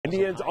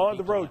Indians on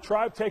the road.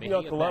 Tribe taking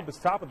on Columbus,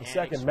 top of the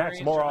second. Max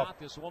Moroff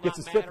gets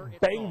his fifth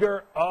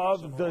banger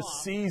of the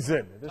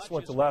season. This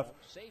one to left.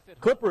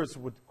 Clippers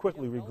would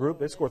quickly regroup.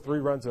 They score 3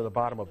 runs in the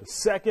bottom of the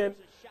second.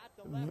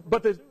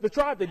 But the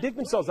Tribe, they dig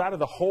themselves out of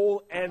the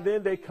hole, and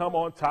then they come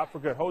on top for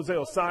good. Jose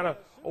Osana,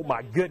 oh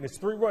my goodness,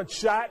 3-run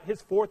shot,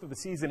 his 4th of the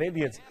season.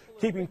 Indians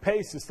keeping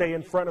pace to stay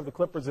in front of the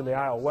Clippers in the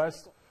IL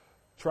West.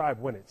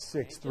 Tribe win it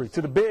 6-3.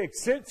 To the big,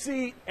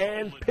 Cincy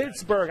and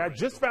Pittsburgh. I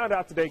just found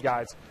out today,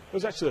 guys, it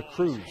was actually a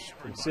cruise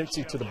from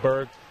Cincy to the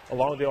Berg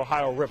along the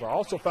Ohio River. I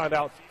also found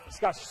out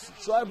Scott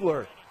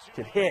Schebler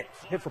can hit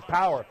for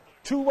power.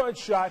 2-run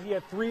shot. He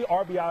had 3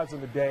 RBIs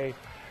in the day.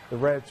 The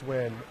Reds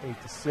win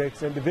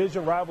 8-6. And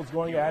division rivals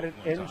going at it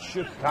in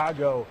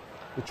Chicago.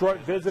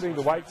 Detroit visiting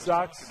the White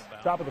Sox.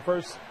 Top of the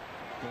first.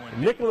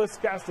 Nicholas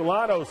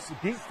Castellanos,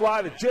 deep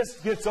fly that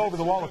just gets over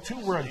the wall. A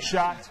 2-run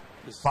shot.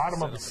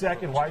 Bottom of the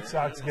second, White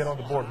Sox get on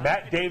the board.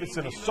 Matt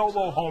Davidson, a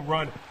solo home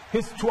run,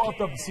 his 12th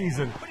of the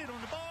season.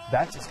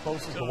 That's as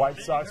close as the White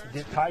Sox can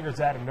get. Tigers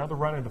add another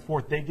run in the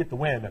 4th. They get the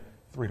win,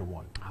 3-1.